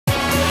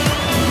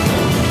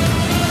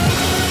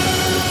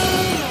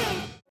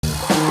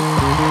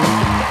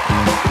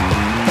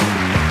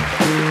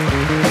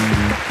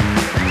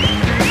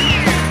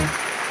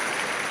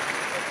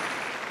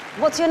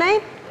What's your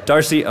name?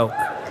 Darcy Oake.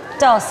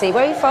 Darcy,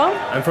 where are you from?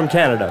 I'm from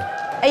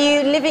Canada. Are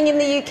you living in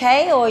the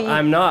UK or are you...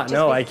 I'm not,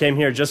 no. I came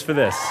here just for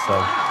this, so...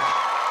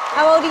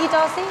 How old are you,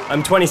 Darcy?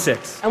 I'm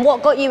 26. And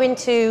what got you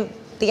into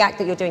the act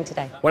that you're doing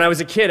today? When I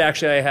was a kid,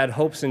 actually, I had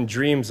hopes and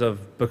dreams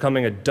of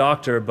becoming a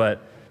doctor,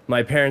 but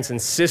my parents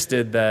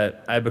insisted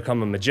that I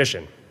become a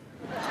magician.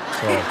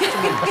 So,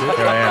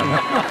 here I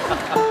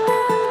am.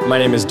 My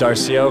name is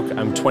Darcy Oake.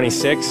 I'm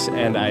 26,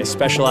 and I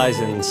specialize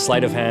in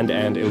sleight of hand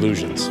and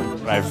illusions.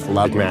 I've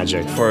loved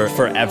magic for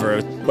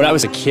forever. When I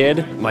was a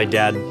kid, my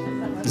dad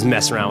was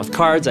messing around with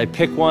cards. I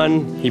picked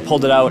one, he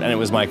pulled it out, and it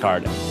was my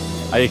card.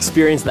 I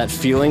experienced that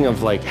feeling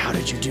of like, how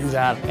did you do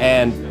that?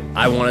 And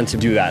I wanted to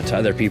do that to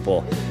other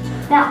people.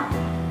 Now,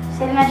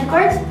 say the magic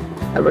words.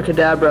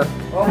 Abracadabra.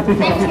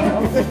 Thank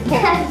you.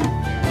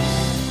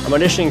 I'm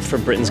auditioning for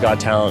Britain's Got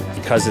Talent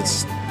because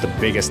it's the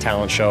biggest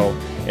talent show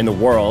in the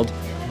world,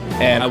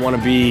 and I want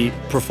to be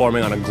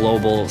performing on a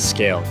global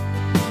scale.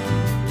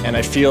 And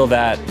I feel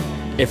that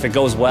if it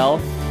goes well,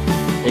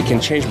 it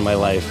can change my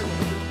life.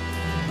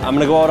 I'm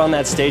going to go out on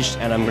that stage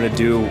and I'm going to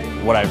do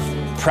what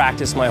I've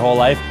practiced my whole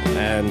life,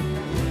 and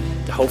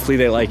hopefully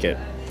they like it.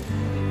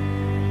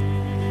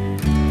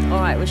 All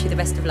right, wish you the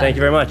best of luck. Thank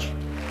you very much.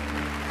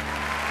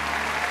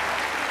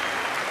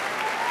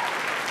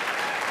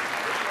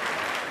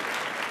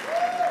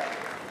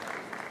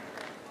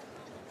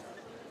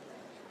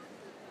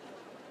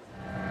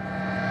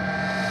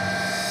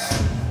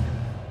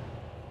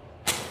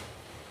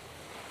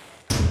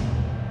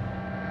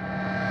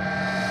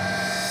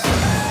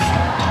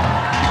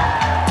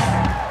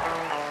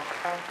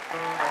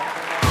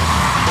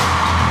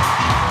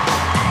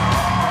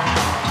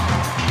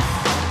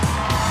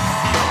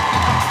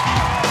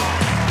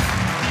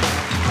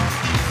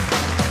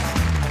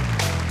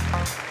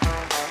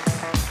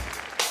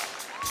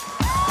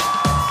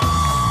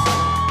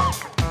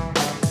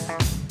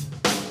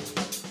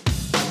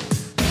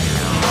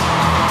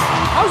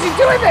 How's he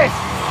doing this?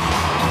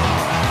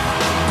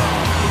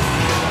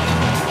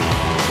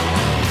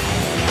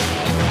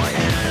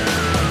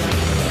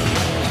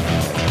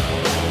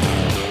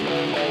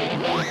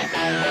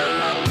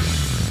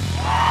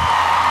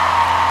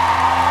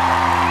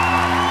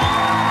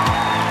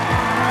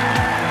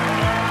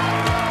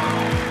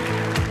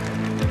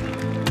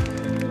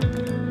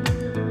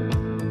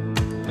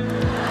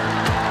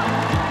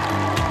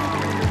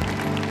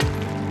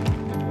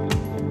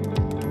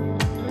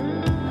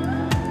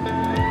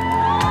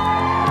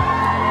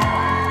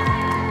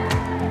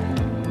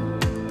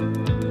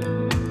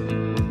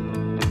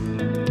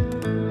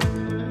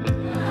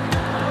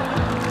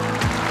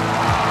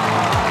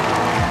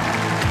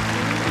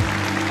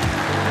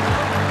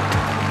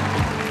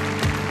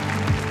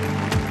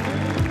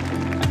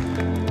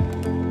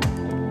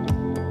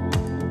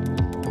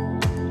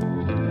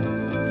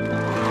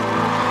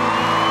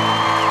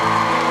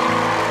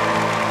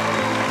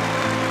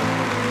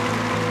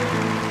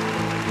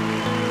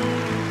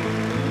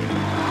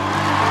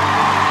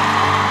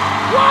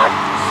 What?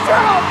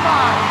 Shut up,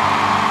 man!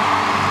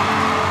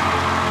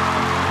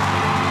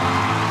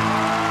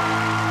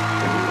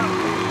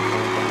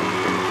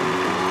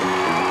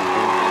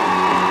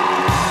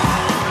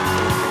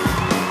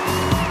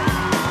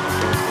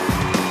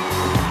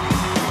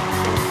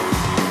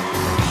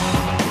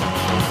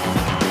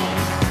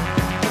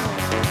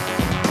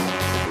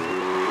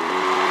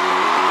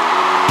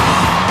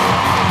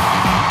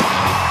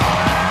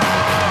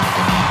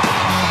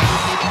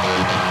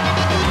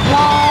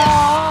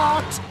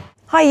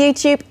 Hi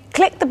YouTube,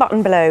 click the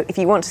button below if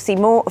you want to see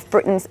more of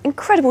Britain's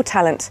incredible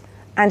talent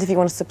and if you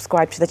want to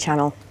subscribe to the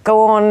channel.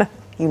 Go on,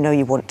 you know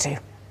you want to.